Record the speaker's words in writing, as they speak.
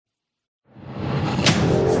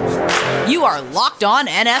You are Locked On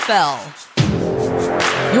NFL,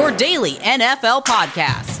 your daily NFL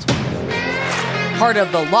podcast. Part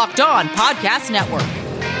of the Locked On Podcast Network,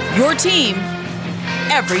 your team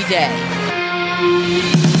every day.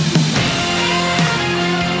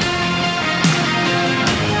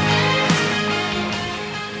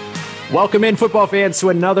 Welcome in, football fans, to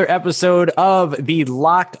another episode of the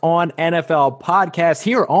Locked On NFL podcast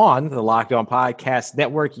here on the Locked On Podcast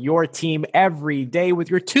Network, your team every day, with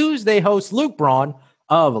your Tuesday host, Luke Braun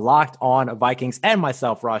of Locked On Vikings, and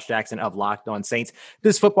myself, Ross Jackson of Locked On Saints.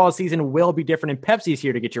 This football season will be different, and Pepsi's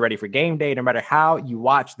here to get you ready for game day, no matter how you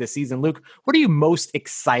watch this season. Luke, what are you most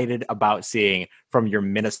excited about seeing from your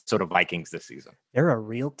Minnesota Vikings this season? They're a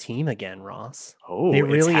real team again, Ross. Oh, they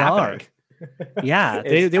really are. Yeah,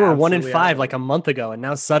 they were 1-5 like a month ago, and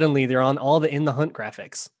now suddenly they're on all the In the Hunt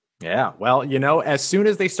graphics. Yeah, well, you know, as soon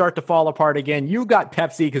as they start to fall apart again, you got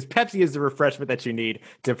Pepsi, because Pepsi is the refreshment that you need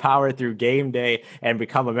to power through game day and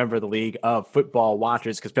become a member of the League of Football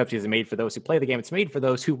Watchers, because Pepsi isn't made for those who play the game. It's made for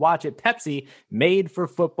those who watch it. Pepsi, made for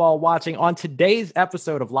football watching. On today's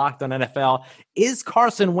episode of Locked On NFL, is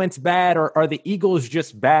Carson Wentz bad, or are the Eagles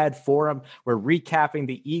just bad for him? We're recapping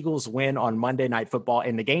the Eagles' win on Monday Night Football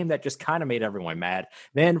in the game that just kind of made everyone mad.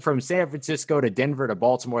 Then from San Francisco to Denver to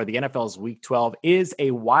Baltimore, the NFL's Week 12 is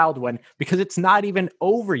a wild one because it's not even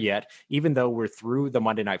over yet, even though we're through the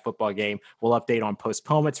Monday Night Football game. We'll update on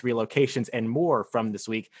postponements, relocations, and more from this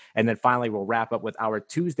week. And then finally, we'll wrap up with our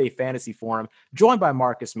Tuesday Fantasy Forum, joined by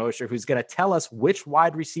Marcus Mosher, who's going to tell us which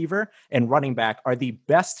wide receiver and running back are the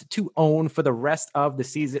best to own for the rest of the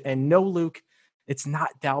season. And no, Luke, it's not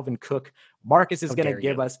Dalvin Cook. Marcus is going to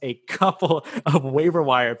give us a couple of waiver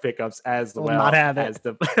wire pickups as well as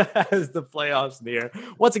the playoffs near.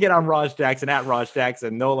 Once again, I'm Ross Jackson at Ross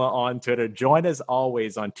Jackson Nola on Twitter. Join us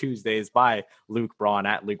always on Tuesdays by Luke Braun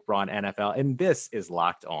at Luke Braun NFL. And this is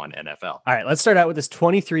Locked On NFL. All right, let's start out with this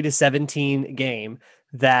 23-17 game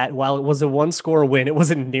that, while it was a one-score win, it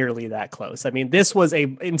wasn't nearly that close. I mean, this was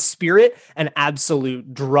in spirit, an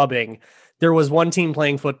absolute drubbing. There was one team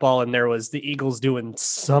playing football, and there was the Eagles doing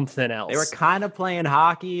something else. They were kind of playing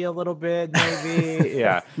hockey a little bit, maybe.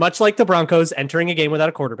 Yeah. Much like the Broncos entering a game without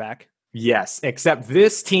a quarterback. Yes, except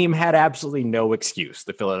this team had absolutely no excuse,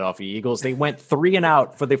 the Philadelphia Eagles. They went 3 and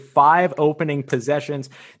out for the 5 opening possessions.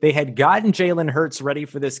 They had gotten Jalen Hurts ready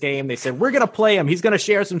for this game. They said, we're going to play him. He's going to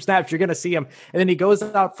share some snaps. You're going to see him. And then he goes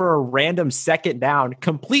out for a random second down,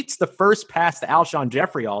 completes the first pass to Alshon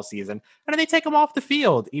Jeffrey all season, and then they take him off the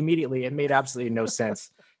field immediately. It made absolutely no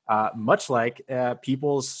sense. Much like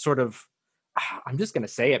people's sort of, I'm just going to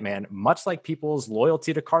say it, man, much like people's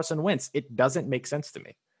loyalty to Carson Wentz, it doesn't make sense to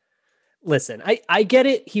me. Listen, I get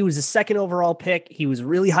it. He was a second overall pick. He was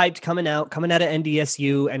really hyped coming out of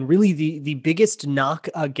NDSU. And really the biggest knock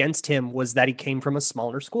against him was that he came from a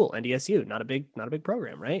smaller school, NDSU, not a big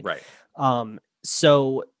program. Right.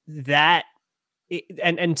 So that,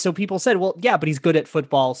 and so people said, well, yeah, but he's good at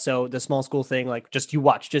football. So the small school thing, like just you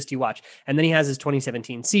watch. And then he has his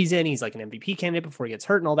 2017 season. He's like an MVP candidate before he gets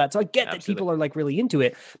hurt and all that. So I get that people are like really into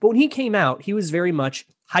it. But when he came out, he was very much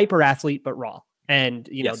hyper athlete, but raw. And,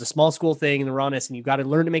 you know, the small school thing and the rawness, and you've got to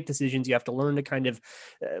learn to make decisions. You have to learn to kind of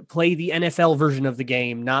play the NFL version of the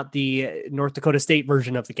game, not the North Dakota State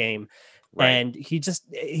version of the game. Right. And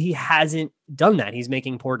he hasn't done that. He's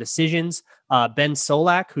making poor decisions. Ben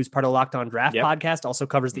Solak, who's part of Locked On Draft podcast, also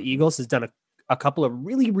covers the Eagles, has done a couple of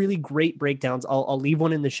really, really great breakdowns. I'll leave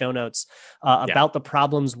one in the show notes about the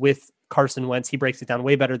problems with Carson Wentz. He breaks it down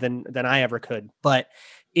way better than I ever could. But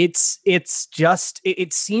it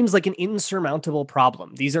seems like an insurmountable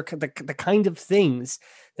problem. These are the kind of things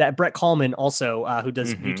that Brett Kallman, also who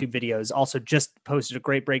does YouTube videos, also just posted a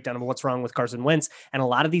great breakdown of what's wrong with Carson Wentz. And a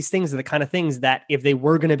lot of these things are the kind of things that if they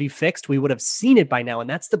were going to be fixed, we would have seen it by now. And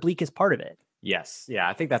that's the bleakest part of it. Yes. Yeah.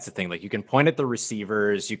 I think that's the thing. Like, you can point at the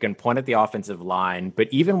receivers, you can point at the offensive line, but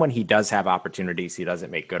even when he does have opportunities, he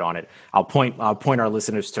doesn't make good on it. I'll point our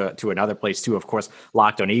listeners to another place too. Of course,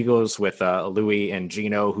 Locked On Eagles with Louis and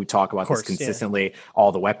Gino, who talk about this consistently,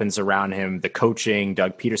 all the weapons around him, the coaching,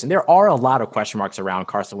 Doug Peterson. There are a lot of question marks around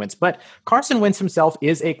Carson Wentz, but Carson Wentz himself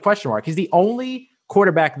is a question mark. He's the only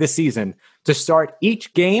quarterback this season to start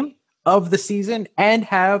each game of the season and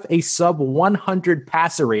have a sub 100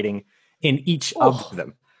 passer rating in each of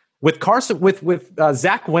them. With Carson, with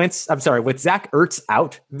Zach Ertz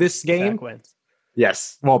out this game. Zach Wentz.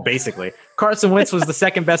 Yes. Well, basically, Carson Wentz was the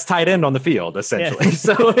second best tight end on the field, essentially. Yeah.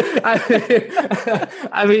 So,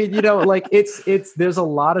 I mean, you know, like there's a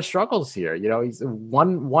lot of struggles here. You know, he's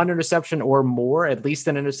one interception or more, at least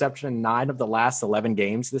an interception in 9 of the last 11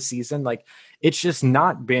 games this season. Like, it's just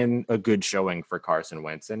not been a good showing for Carson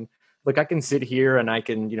Wentz. And look, I can sit here and I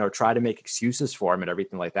can, try to make excuses for him and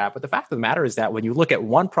everything like that. But the fact of the matter is that when you look at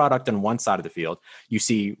one product on one side of the field, you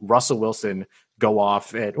see Russell Wilson go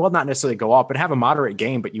off and, well, not necessarily go off, but have a moderate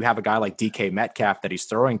game. But you have a guy like DK Metcalf that he's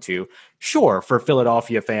throwing to. Sure, for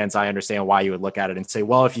Philadelphia fans, I understand why you would look at it and say,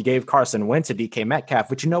 well, if you gave Carson Wentz a DK Metcalf,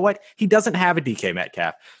 but you know what? He doesn't have a DK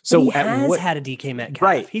Metcalf. So he has had a DK Metcalf.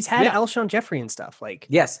 Right. He's had Alshon Jeffrey and stuff. Like,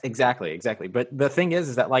 yes, exactly. But the thing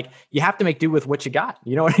is that, like, you have to make do with what you got.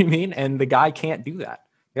 You know what I mean? And the guy can't do that.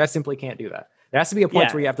 The guy simply can't do that. There has to be a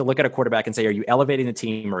point where you have to look at a quarterback and say, are you elevating the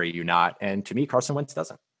team or are you not? And to me, Carson Wentz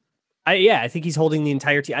doesn't. I think he's holding the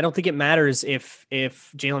entire team. I don't think it matters if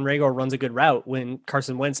Jalen Reagor runs a good route when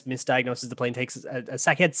Carson Wentz misdiagnoses the play and takes a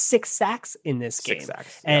sack. He had 6 sacks in this game. 6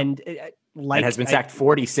 sacks, and has been sacked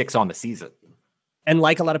 46 on the season. And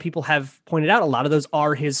like a lot of people have pointed out, a lot of those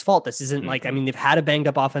are his fault. This isn't like, I mean, they've had a banged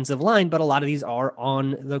up offensive line, but a lot of these are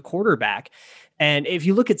on the quarterback. And if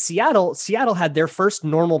you look at Seattle had their first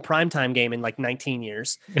normal primetime game in like 19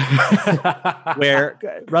 years where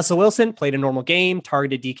Russell Wilson played a normal game,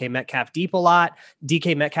 targeted DK Metcalf deep a lot.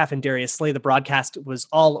 DK Metcalf and Darius Slay, the broadcast was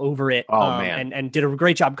all over it and did a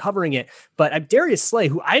great job covering it. But Darius Slay,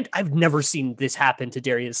 who I've never seen this happen to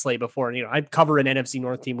Darius Slay before. And, I cover an NFC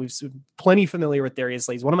North team. We've plenty familiar with Darius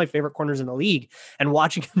Slay. He's one of my favorite corners in the league. And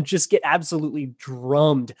watching him just get absolutely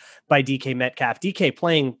drummed by DK Metcalf. DK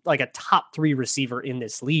playing like a top 3 receiver in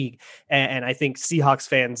this league. And I think Seahawks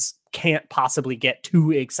fans can't possibly get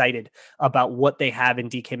too excited about what they have in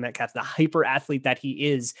DK Metcalf, the hyper athlete that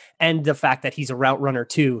he is, and the fact that he's a route runner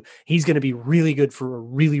too. He's going to be really good for a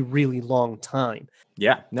really, really long time.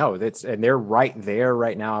 Yeah, no, and they're right there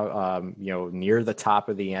right now, near the top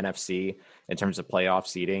of the NFC in terms of playoff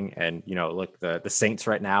seeding. And, look, the Saints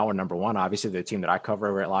right now are number 1, obviously the team that I cover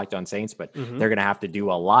over at Locked On Saints, but they're going to have to do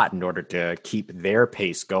a lot in order to keep their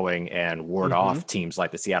pace going and ward off teams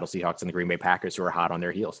like the Seattle Seahawks and the Green Bay Packers who are hot on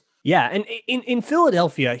their heels. Yeah. And in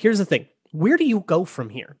Philadelphia, here's the thing. Where do you go from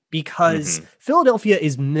here? Because Philadelphia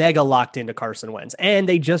is mega locked into Carson Wentz, and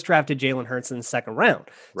they just drafted Jalen Hurts in the 2nd round.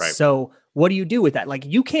 Right. So what do you do with that? Like,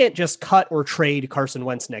 you can't just cut or trade Carson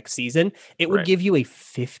Wentz next season. It would give you a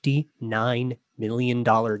 $59 million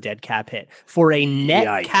dead cap hit for a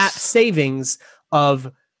net cap savings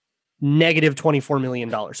of negative $24 million.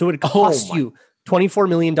 So it would cost you $24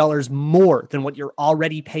 million more than what you're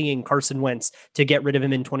already paying Carson Wentz to get rid of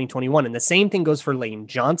him in 2021. And the same thing goes for Lane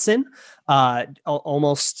Johnson,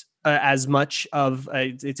 almost as much of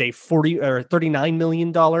it's a $40 or $39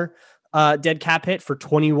 million dead cap hit for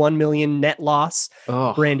 21 million net loss.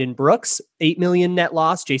 Brandon Brooks, 8 million net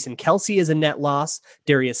loss. Jason Kelce is a net loss.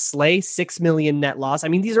 Darius Slay, 6 million net loss. I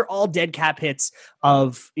mean, these are all dead cap hits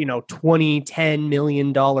of, $10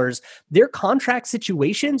 million. Their contract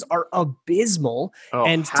situations are abysmal.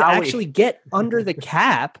 And to actually get under the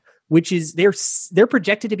cap, which is they're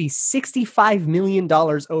projected to be $65 million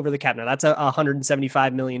over the cap. Now that's a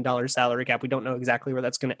 $175 million salary cap. We don't know exactly where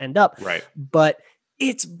that's going to end up. Right. But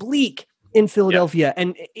it's bleak in Philadelphia. Yeah.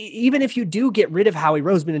 And even if you do get rid of Howie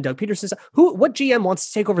Roseman and Doug Peterson, what GM wants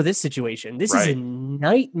to take over this situation? This is a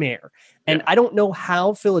nightmare. And I don't know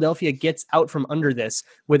how Philadelphia gets out from under this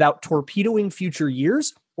without torpedoing future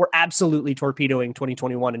years or absolutely torpedoing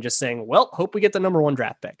 2021 and just saying, well, hope we get the number 1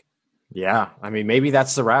 draft pick. Yeah. I mean, maybe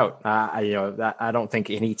that's the route. I don't think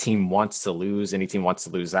any team wants to lose. Any team wants to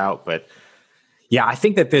lose out. But yeah, I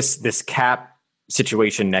think that this cap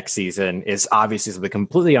situation next season is obviously something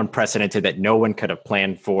completely unprecedented that no one could have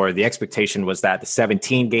planned for. The expectation was that the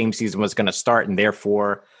 17 game season was going to start, and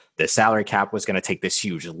therefore the salary cap was going to take this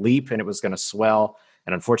huge leap and it was going to swell.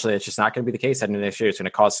 And unfortunately, it's just not going to be the case heading into this year. It's going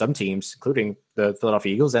to cause some teams, including the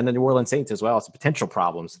Philadelphia Eagles and the New Orleans Saints as well, some potential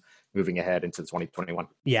problems moving ahead into 2021.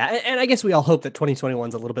 Yeah. And I guess we all hope that 2021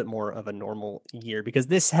 is a little bit more of a normal year, because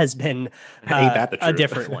this has been a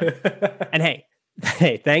different one. And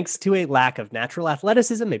hey, thanks to a lack of natural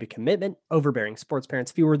athleticism, maybe commitment, overbearing sports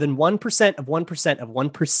parents, fewer than 1% of 1% of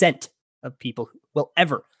 1% of people will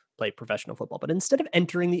ever play professional football. But instead of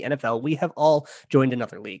entering the NFL, we have all joined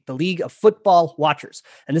another league, the League of Football Watchers.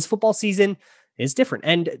 And this football season is different.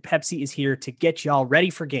 And Pepsi is here to get y'all ready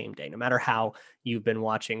for game day, no matter how you've been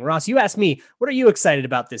watching. Ross, you asked me, what are you excited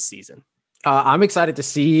about this season? I'm excited to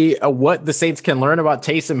see what the Saints can learn about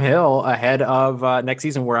Taysom Hill ahead of next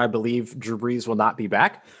season, where I believe Drew Brees will not be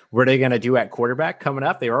back. What are they going to do at quarterback coming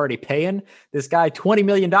up? They're already paying this guy $20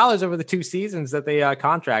 million over the 2 seasons that they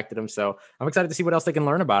contracted him. So I'm excited to see what else they can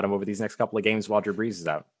learn about him over these next couple of games while Drew Brees is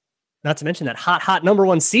out. Not to mention that hot number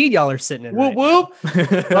 1 seed y'all are sitting in. Whoop, whoop.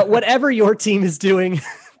 But whatever your team is doing,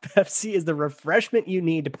 Pepsi is the refreshment you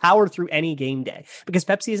need to power through any game day, because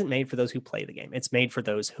Pepsi isn't made for those who play the game. It's made for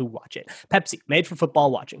those who watch it. Pepsi, made for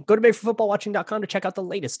football watching. Go to madeforfootballwatching.com to check out the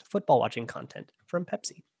latest football watching content from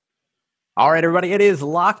Pepsi. All right, everybody, it is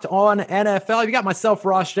Locked On NFL. You got myself,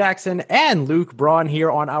 Ross Jackson, and Luke Braun here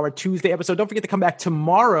on our Tuesday episode. Don't forget to come back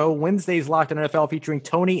tomorrow, Wednesday's Locked On NFL, featuring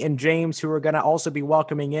Tony and James, who are going to also be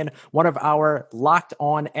welcoming in one of our Locked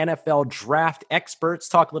On NFL draft experts.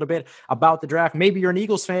 Talk a little bit about the draft. Maybe you're an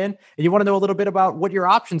Eagles fan and you want to know a little bit about what your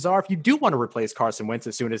options are if you do want to replace Carson Wentz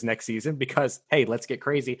as soon as next season, because, hey, let's get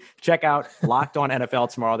crazy. Check out Locked On NFL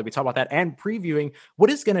tomorrow. They'll be talking about that and previewing what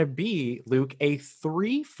is going to be, Luke, a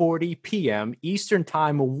 3:40 p.m. Eastern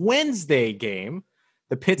Time Wednesday game,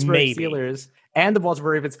 the Pittsburgh Steelers and the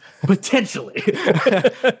Baltimore Ravens, potentially,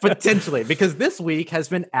 because this week has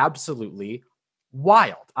been absolutely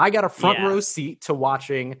wild. I got a front row seat to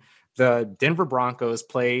watching the Denver Broncos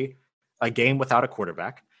play a game without a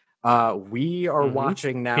quarterback. We are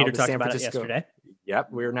watching now Peter the talked San about Francisco. it yesterday.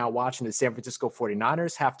 Yep, we're now watching the San Francisco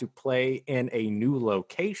 49ers have to play in a new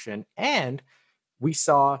location, and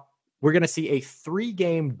we're going to see a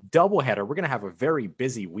 3-game doubleheader. We're going to have a very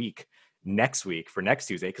busy week next week for next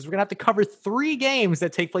Tuesday, because we're going to have to cover 3 games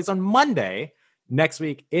that take place on Monday next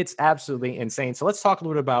week. It's absolutely insane. So let's talk a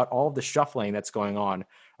little bit about all of the shuffling that's going on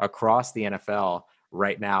across the NFL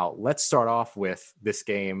right now. Let's start off with this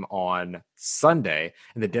game on Sunday,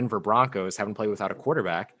 and the Denver Broncos haven't played without a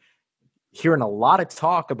quarterback. Hearing a lot of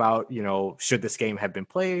talk about, should this game have been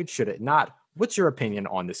played? Should it not? What's your opinion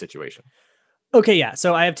on the situation? Okay, yeah.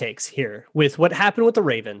 So I have takes here with what happened with the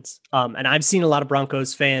Ravens. And I've seen a lot of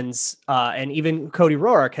Broncos fans, and even Cody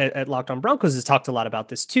Roark at Locked On Broncos has talked a lot about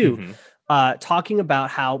this too, talking about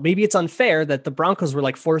how maybe it's unfair that the Broncos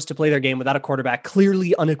were forced to play their game without a quarterback,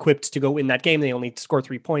 clearly unequipped to go win that game. They only score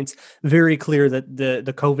 3 points. Very clear that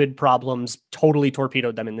the COVID problems totally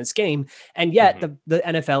torpedoed them in this game. And yet the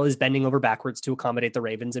NFL is bending over backwards to accommodate the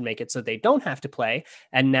Ravens and make it so they don't have to play.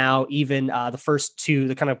 And now even the first two,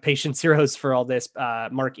 the kind of patient zeros for all this,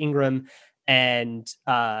 Mark Ingram and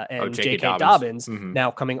J.K. Dobbins now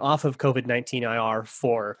coming off of COVID-19 IR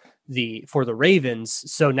for the Ravens.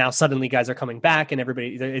 So now suddenly guys are coming back, and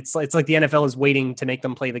everybody, it's like the NFL is waiting to make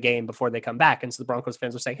them play the game before they come back. And so the Broncos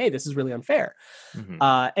fans are saying, hey, this is really unfair.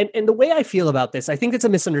 And the way I feel about this, I think it's a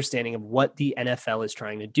misunderstanding of what the NFL is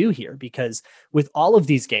trying to do here, because with all of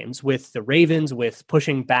these games, with the Ravens, with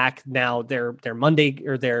pushing back now their Monday,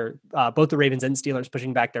 or their both the Ravens and Steelers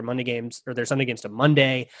pushing back their Monday games or their Sunday games to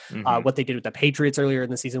Monday, what they did with the Patriots earlier in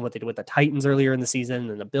the season, what they did with the Titans earlier in the season,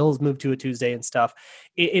 and the Bills moved to a Tuesday and stuff.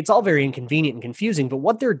 It's all very inconvenient and confusing, but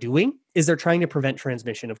what they're doing is they're trying to prevent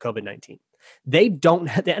transmission of COVID-19. The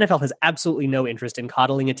NFL has absolutely no interest in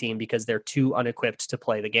coddling a team because they're too unequipped to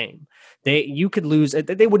play the game. You could lose,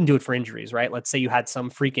 they wouldn't do it for injuries, right? Let's say you had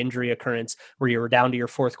some freak injury occurrence where you were down to your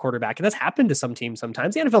 4th quarterback, and that's happened to some teams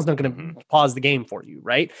sometimes. The NFL's not going to pause the game for you,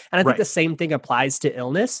 right? And I think the same thing applies to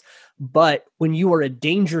illness, but when you are a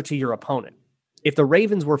danger to your opponent, if the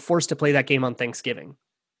Ravens were forced to play that game on Thanksgiving,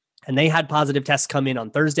 and they had positive tests come in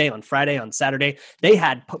on Thursday, on Friday, on Saturday, they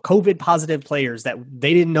had COVID positive players that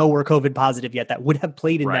they didn't know were COVID positive yet that would have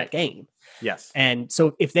played in that game. Yes. And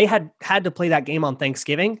so if they had to play that game on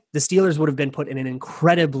Thanksgiving, the Steelers would have been put in an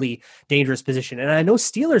incredibly dangerous position. And I know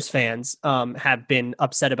Steelers fans have been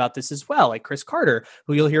upset about this as well, like Chris Carter,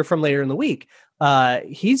 who you'll hear from later in the week.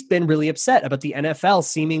 He's been really upset about the NFL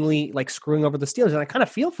seemingly screwing over the Steelers. And I kind of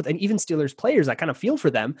feel for them, even Steelers players, I kind of feel for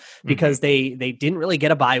them because they didn't really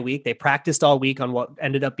get a bye week. They practiced all week on what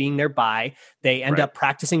ended up being their bye. They end up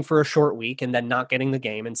practicing for a short week and then not getting the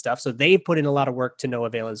game and stuff. So they've put in a lot of work to no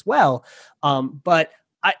avail as well. But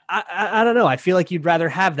I don't know. I feel like you'd rather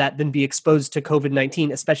have that than be exposed to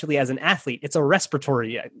COVID-19, especially as an athlete. It's a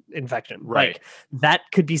respiratory infection. Right. That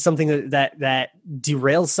could be something that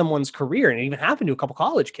derails someone's career, and it even happened to a couple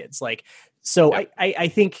college kids. So I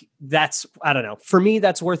think that's, I don't know. For me,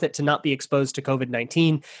 that's worth it to not be exposed to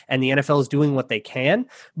COVID-19, and the NFL is doing what they can.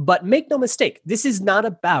 But make no mistake, this is not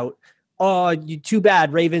about, oh, you too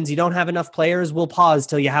bad, Ravens, you don't have enough players. We'll pause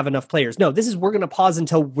till you have enough players. No, we're going to pause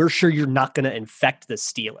until we're sure you're not going to infect the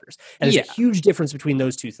Steelers. And there's a huge difference between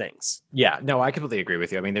those two things. Yeah, no, I completely agree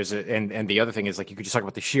with you. I mean, and the other thing is, you could just talk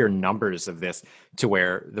about the sheer numbers of this, to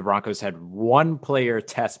where the Broncos had 1 player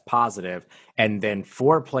test positive and then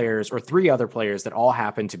 4 players or 3 other players that all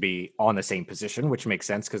happen to be on the same position, which makes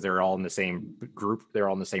sense because they're all in the same group. They're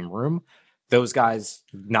all in the same room. Those guys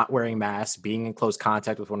not wearing masks, being in close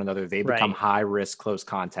contact with one another, they become high-risk, close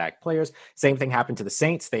contact players. Same thing happened to the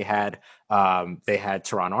Saints. They had Teron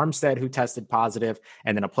Armstead, who tested positive,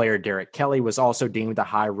 and then a player, Derek Kelly, was also deemed a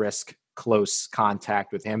high-risk close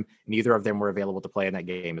contact with him. Neither of them were available to play in that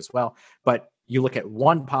game as well. But you look at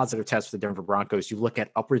one positive test for the Denver Broncos, you look at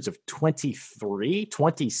upwards of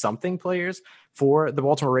 20-something players for the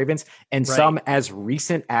Baltimore Ravens, and some as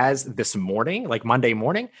recent as this morning, like Monday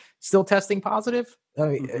morning, still testing positive,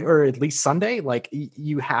 or at least Sunday. Like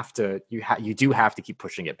you do have to keep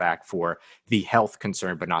pushing it back for the health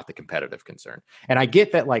concern, but not the competitive concern. And I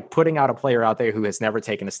get that, like, putting out a player out there who has never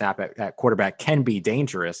taken a snap at quarterback can be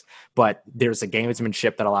dangerous, but there's a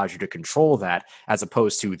gamesmanship that allows you to control that, as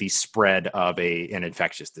opposed to the spread of an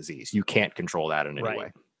infectious disease. You can't control that in any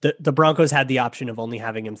way. The Broncos had the option of only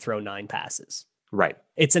having him throw 9 passes. Right.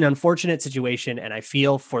 It's an unfortunate situation, and I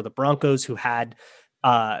feel for the Broncos, who had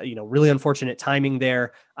really unfortunate timing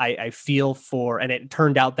there. I feel for, and it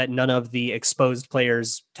turned out that none of the exposed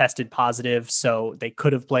players tested positive, so they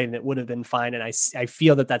could have played and it would have been fine. And I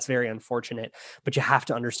feel that that's very unfortunate, but you have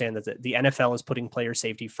to understand that the NFL is putting player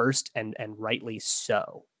safety first, and rightly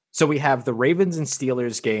so. So we have the Ravens and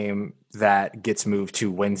Steelers game that gets moved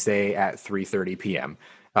to Wednesday at 3:30 p.m.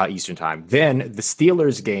 Eastern time. Then the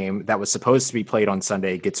Steelers game that was supposed to be played on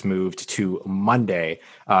Sunday gets moved to Monday.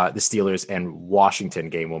 The Steelers and Washington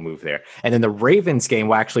game will move there. And then the Ravens game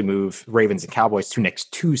will actually move Ravens and Cowboys to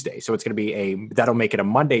next Tuesday. So it's going to be that'll make it a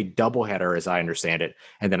Monday doubleheader, as I understand it,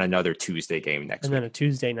 and then another Tuesday game next week. And then a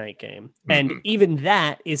Tuesday night game. And even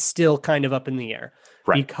that is still kind of up in the air.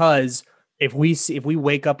 Right. Because if we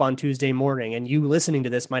wake up on Tuesday morning, and you listening to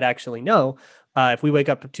this might actually know, if we wake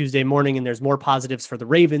up Tuesday morning and there's more positives for the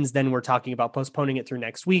Ravens, then we're talking about postponing it through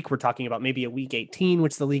next week. We're talking about maybe a week 18,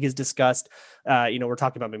 which the league has discussed. We're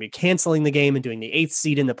talking about maybe canceling the game and doing the 8th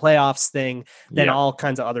seed in the playoffs thing. Then all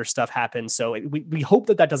kinds of other stuff happens. So we hope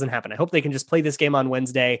that doesn't happen. I hope they can just play this game on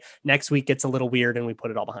Wednesday. Next week gets a little weird and we put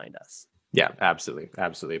it all behind us. Yeah, absolutely.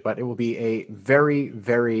 Absolutely. But it will be a very,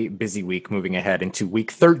 very busy week moving ahead into week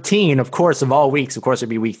 13, of course, of all weeks. Of course, it'd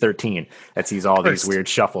be week 13 that sees all these weird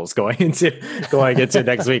shuffles going into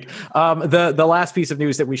next week. The last piece of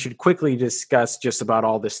news that we should quickly discuss, just about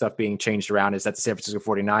all this stuff being changed around, is that the San Francisco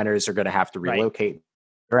 49ers are going to have to relocate. Right.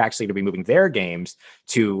 They're actually going to be moving their games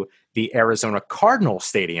to the Arizona Cardinals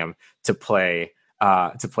Stadium to play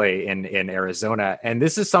in Arizona. And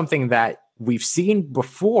this is something that we've seen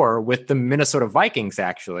before with the Minnesota Vikings,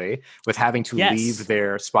 actually, with having to leave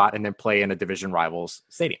their spot and then play in a division rival's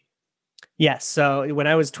stadium. Yes. So when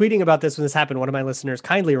I was tweeting about this, when this happened, one of my listeners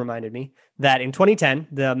kindly reminded me that in 2010,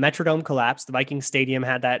 the Metrodome collapsed. The Vikings Stadium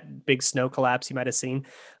had that big snow collapse you might have seen.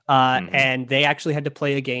 And they actually had to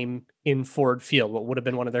play a game in Ford Field, what would have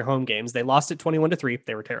been one of their home games. They lost it 21-3.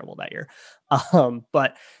 They were terrible that year.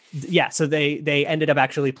 But yeah, so they ended up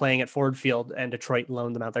actually playing at Ford Field, and Detroit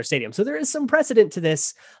loaned them out their stadium. So there is some precedent to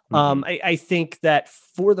this. I think that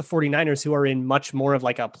for the 49ers, who are in much more of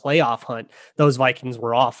like a playoff hunt, those Vikings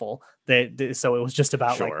were awful. So it was just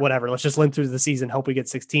about like, whatever, let's just limp through the season, hope we get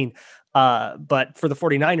 16. But for the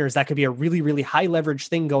 49ers, that could be a really, really high leverage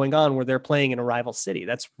thing going on where they're playing in a rival city.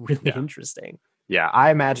 That's really interesting. Yeah,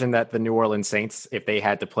 I imagine that the New Orleans Saints, if they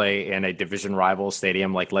had to play in a division rival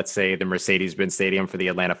stadium, like let's say the Mercedes-Benz Stadium for the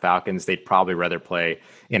Atlanta Falcons, they'd probably rather play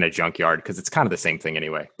in a junkyard because it's kind of the same thing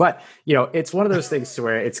anyway. But, it's one of those things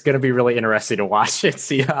where it's going to be really interesting to watch and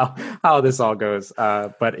see how this all goes.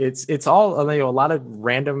 But it's all, a lot of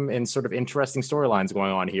random and sort of interesting storylines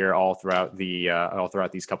going on here all throughout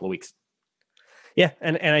these couple of weeks. Yeah.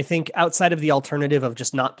 And I think outside of the alternative of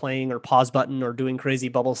just not playing or pause button or doing crazy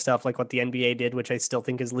bubble stuff like what the NBA did, which I still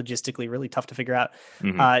think is logistically really tough to figure out.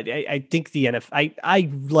 I think the NFL, I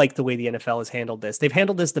like the way the NFL has handled this. They've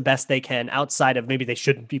handled this the best they can outside of maybe they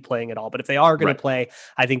shouldn't be playing at all. But if they are going to play,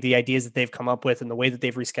 I think the ideas that they've come up with and the way that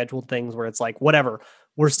they've rescheduled things where it's like, whatever,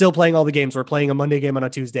 we're still playing all the games. We're playing a Monday game on a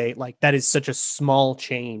Tuesday. Like that is such a small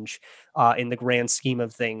change in the grand scheme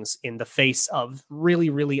of things in the face of really,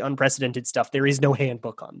 really unprecedented stuff. There is no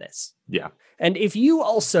handbook on this. Yeah. And if you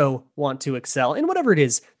also want to excel in whatever it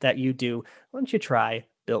is that you do, why don't you try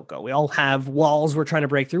Built Go? We all have walls we're trying to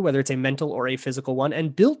break through, whether it's a mental or a physical one.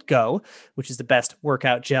 And Built Go, which is the best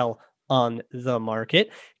workout gel on the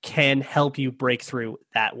market, can help you break through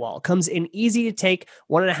that wall. Comes in easy to take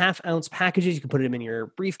 1.5 ounce packages. You can put them in your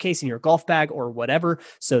briefcase, in your golf bag or whatever,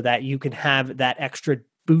 so that you can have that extra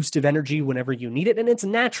boost of energy whenever you need it. And it's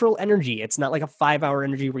natural energy. It's not like a 5-hour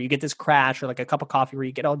energy where you get this crash or like a cup of coffee where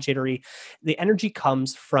you get all jittery. The energy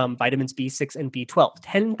comes from vitamins B6 and B12,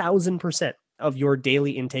 10,000% of your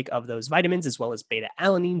daily intake of those vitamins, as well as beta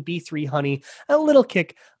alanine, B3 honey, a little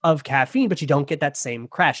kick of caffeine, but you don't get that same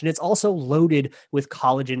crash. And it's also loaded with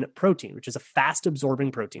collagen protein, which is a fast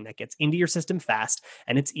absorbing protein that gets into your system fast,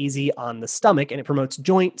 and it's easy on the stomach, and it promotes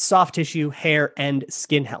joint, soft tissue, hair, and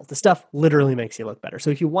skin health. The stuff literally makes you look better. So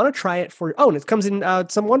if you want to try it and it comes in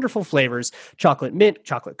some wonderful flavors: chocolate mint,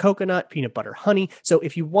 chocolate coconut, peanut butter, honey. So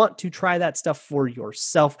if you want to try that stuff for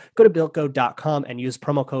yourself, go to builtgo.com and use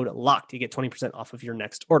promo code LOCKED to get 20% off of your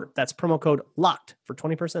next order. That's promo code LOCKED for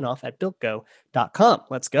 20% off at builtgo.com.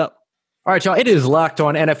 Let's go. All right, y'all, it is Locked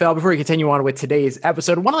On NFL. Before we continue on with today's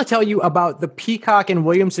episode, I want to tell you about the Peacock and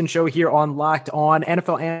Williamson show here on Locked On.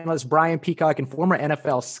 NFL analyst Brian Peacock and former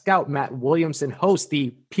NFL scout Matt Williamson host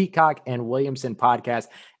the Peacock and Williamson podcast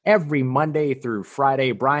every Monday through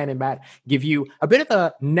Friday. Brian and Matt give you a bit of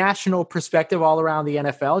a national perspective all around the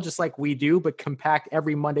NFL, just like we do, but compact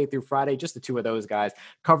every Monday through Friday, just the two of those guys,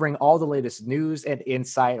 covering all the latest news and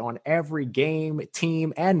insight on every game,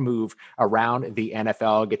 team, and move around the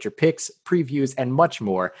NFL. Get your picks, previews, and much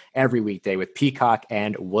more every weekday with Peacock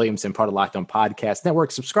and Williamson, part of Locked On Podcast Network.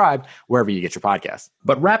 Subscribe wherever you get your podcasts.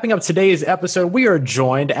 But wrapping up today's episode, we are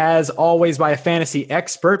joined, as always, by a fantasy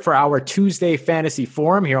expert for our Tuesday Fantasy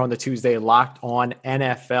Forum here on the Tuesday Locked On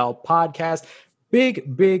NFL podcast.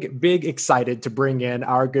 Big excited to bring in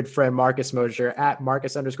our good friend Marcus Mosher at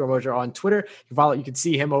Marcus_Mosher on Twitter. You can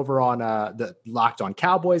see him over on the Locked On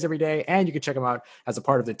Cowboys every day, and you can check him out as a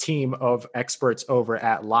part of the team of experts over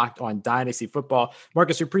at Locked On Dynasty Football.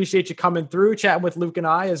 Marcus, we appreciate you coming through, chatting with Luke and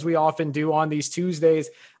I, as we often do on these Tuesdays.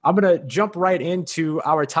 I'm going to jump right into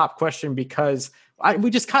our top question because we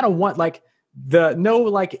just kind of want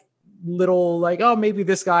oh, maybe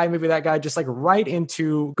this guy, maybe that guy, just right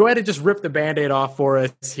into, go ahead and just rip the Band-Aid off for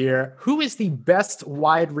us here. Who is the best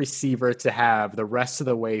wide receiver to have the rest of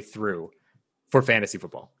the way through for fantasy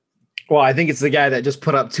football? Well, I think it's the guy that just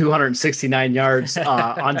put up 269 yards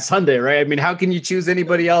on Sunday, right? I mean, how can you choose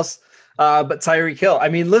anybody else but Tyreek Hill? I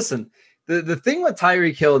mean, listen, the thing with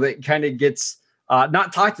Tyreek Hill that kind of gets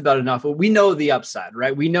not talked about enough, but we know the upside,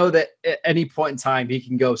 right? We know that at any point in time, he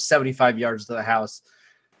can go 75 yards to the house.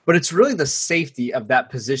 But it's really the safety of that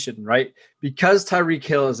position, right? Because Tyreek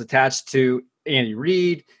Hill is attached to Andy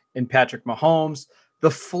Reid and Patrick Mahomes, the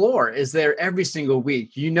floor is there every single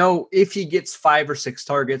week. You know, if he gets 5 or 6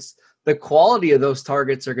 targets, the quality of those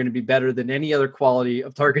targets are going to be better than any other quality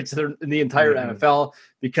of targets in the entire NFL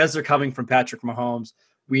because they're coming from Patrick Mahomes.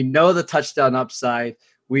 We know the touchdown upside.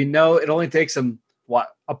 We know it only takes him,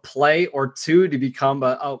 a play or two to become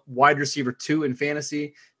a wide receiver 2 in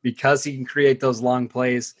fantasy, because he can create those long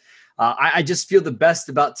plays. I just feel the best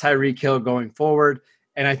about Tyreek Hill going forward,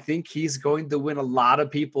 and I think he's going to win a lot of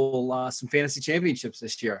people some fantasy championships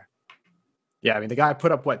this year. Yeah, I mean, the guy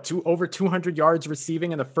put up, over 200 yards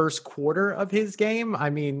receiving in the first quarter of his game? I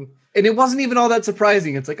mean... And it wasn't even all that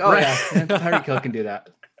surprising. It's like, Tyreek Hill can do that.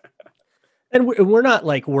 And we're not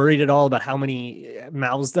worried at all about how many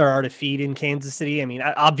mouths there are to feed in Kansas City. I mean,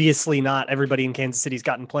 obviously not everybody in Kansas City's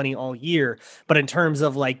gotten plenty all year, but in terms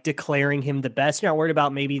of declaring him the best, you're not worried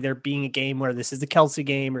about maybe there being a game where this is the Kelsey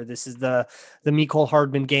game or this is the Mecole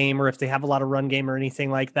Hardman game, or if they have a lot of run game or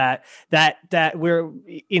anything like that, that we're,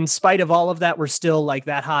 in spite of all of that, we're still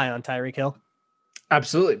that high on Tyreek Hill.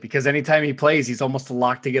 Absolutely, because anytime he plays, he's almost a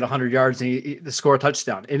lock to get 100 yards and to score a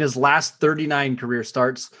touchdown. In his last 39 career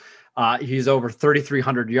starts, he's over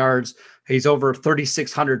 3,300 yards. He's over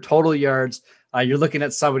 3,600 total yards. You're looking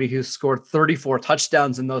at somebody who's scored 34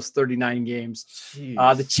 touchdowns in those 39 games.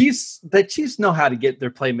 The Chiefs know how to get their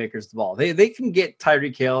playmakers the ball. They can get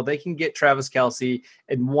Tyreek Hill, they can get Travis Kelce,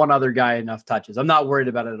 and one other guy enough touches. I'm not worried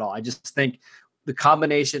about it at all. I just think the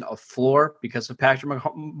combination of floor because of Patrick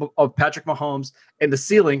Mahomes and the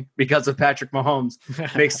ceiling because of Patrick Mahomes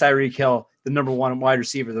makes Tyreek Hill the number 1 wide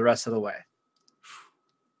receiver the rest of the way.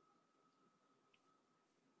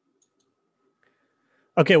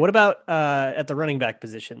 Okay, what about at the running back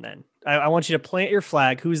position then? I want you to plant your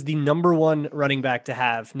flag. Who's the number 1 running back to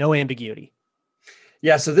have? No ambiguity.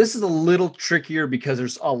 Yeah, so this is a little trickier because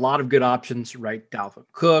there's a lot of good options, right? Dalvin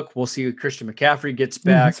Cook. We'll see if Christian McCaffrey gets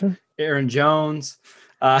back. Aaron Jones.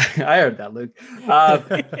 I heard that, Luke.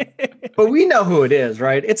 But we know who it is,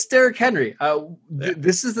 right? It's Derrick Henry.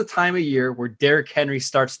 This is the time of year where Derrick Henry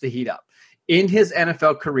starts to heat up. In his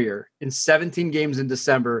NFL career, in 17 games in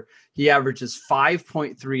December, he averages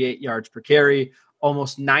 5.38 yards per carry,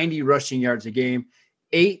 almost 90 rushing yards a game,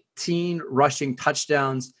 18 rushing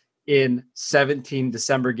touchdowns in 17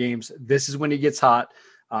 December games. This is when he gets hot.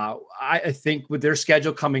 I think with their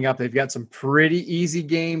schedule coming up, they've got some pretty easy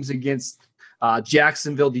games against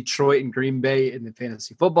Jacksonville, Detroit, and Green Bay in the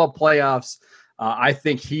fantasy football playoffs. I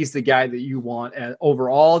think he's the guy that you want over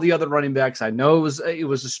all the other running backs. I know it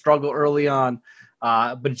was a struggle early on,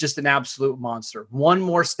 but just an absolute monster. One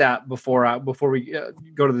more stat before we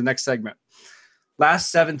go to the next segment.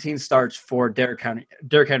 Last 17 starts for Derrick Henry,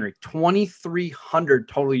 2,300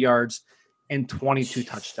 total yards and 22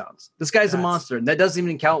 touchdowns. This guy's a monster, and that doesn't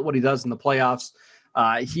even count what he does in the playoffs.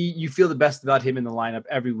 You feel the best about him in the lineup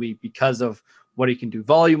every week because of what he can do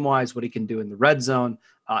volume-wise, what he can do in the red zone,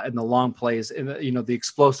 in the long plays, and the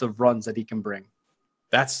explosive runs that he can bring.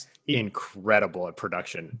 That's incredible at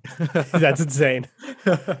production. That's insane.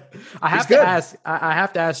 I have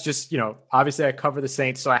to ask. Just obviously I cover the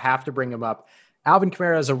Saints, so I have to bring him up. Alvin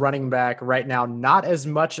Kamara is a running back right now, not as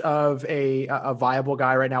much of a viable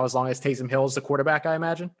guy right now, as long as Taysom Hill is the quarterback, I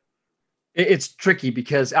imagine. It's tricky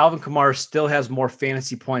because Alvin Kamara still has more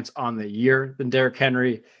fantasy points on the year than Derrick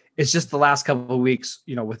Henry. It's just the last couple of weeks,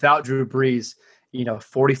 without Drew Brees,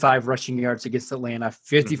 45 rushing yards against Atlanta,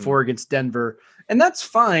 54 against Denver. And that's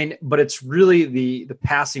fine, but it's really the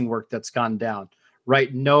passing work that's gone down,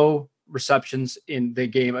 right? No receptions in the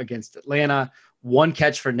game against Atlanta, one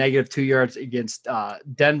catch for -2 yards against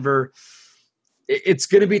Denver. It's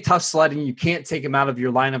going to be tough sledding. You can't take him out of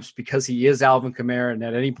your lineups because he is Alvin Kamara, and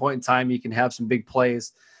at any point in time, he can have some big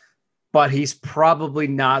plays. But he's probably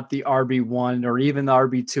not the RB1 or even the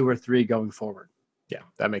RB2 or 3 going forward. Yeah,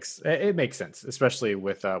 it makes sense, especially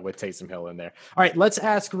with Taysom Hill in there. All right, let's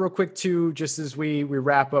ask real quick too, just as we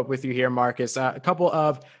wrap up with you here, Marcus, a couple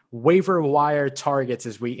of waiver wire targets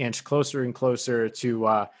as we inch closer and closer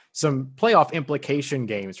to some playoff implication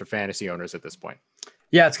games for fantasy owners at this point.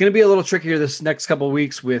 Yeah, it's going to be a little trickier this next couple of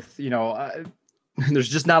weeks with, there's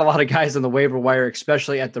just not a lot of guys on the waiver wire,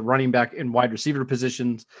 especially at the running back and wide receiver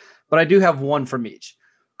positions. But I do have one from each.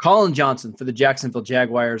 Colin Johnson for the Jacksonville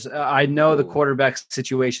Jaguars. I know the quarterback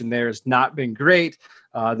situation there has not been great.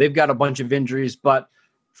 They've got a bunch of injuries, but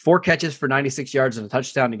 4 catches for 96 yards and a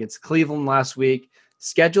touchdown against Cleveland last week.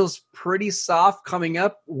 Schedule's pretty soft coming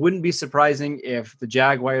up. Wouldn't be surprising if the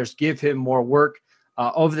Jaguars give him more work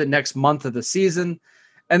over the next month of the season.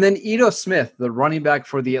 And then Ito Smith, the running back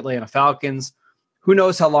for the Atlanta Falcons. Who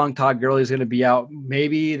knows how long Todd Gurley is going to be out.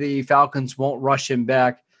 Maybe the Falcons won't rush him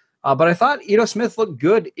back. But I thought Ito Smith looked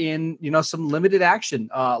good in, some limited action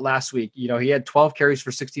last week. He had 12 carries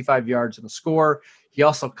for 65 yards and a score. He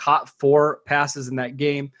also caught 4 passes in that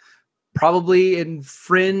game. Probably in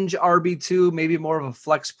fringe RB2, maybe more of a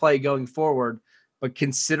flex play going forward. But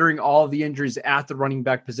considering all of the injuries at the running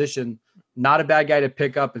back position, not a bad guy to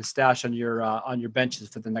pick up and stash on your benches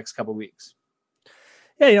for the next couple of weeks.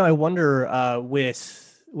 Yeah, I wonder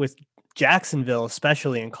with Jacksonville,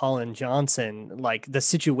 especially, and Colin Johnson, like the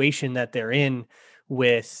situation that they're in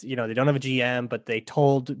with, they don't have a GM, but they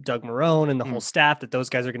told Doug Marrone and the whole staff that those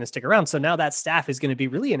guys are going to stick around. So now that staff is going to be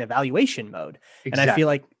really in evaluation mode. Exactly. And I feel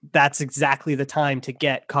like that's exactly the time to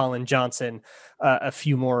get Colin Johnson a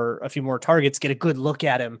few more targets, get a good look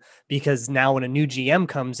at him, because now when a new GM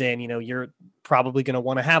comes in, you're probably going to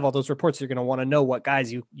want to have all those reports. You're going to want to know what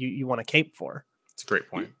guys you want to cape for. It's a great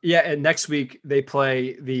point. Yeah, and next week they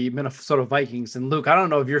play the Minnesota Vikings. And Luke, I don't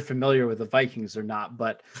know if you're familiar with the Vikings or not,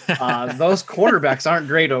 but those quarterbacks aren't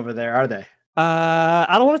great over there, are they?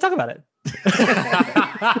 I don't want to talk about it.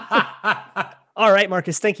 All right,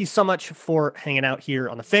 Marcus, thank you so much for hanging out here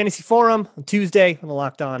on the Fantasy Forum on Tuesday on the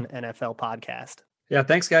Locked On NFL podcast. Yeah,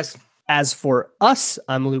 thanks, guys. As for us,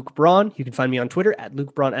 I'm Luke Braun. You can find me on Twitter at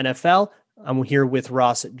Luke Braun NFL. I'm here with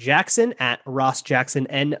Ross Jackson at Ross Jackson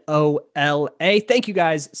NOLA. Thank you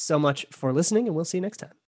guys so much for listening, and we'll see you next time.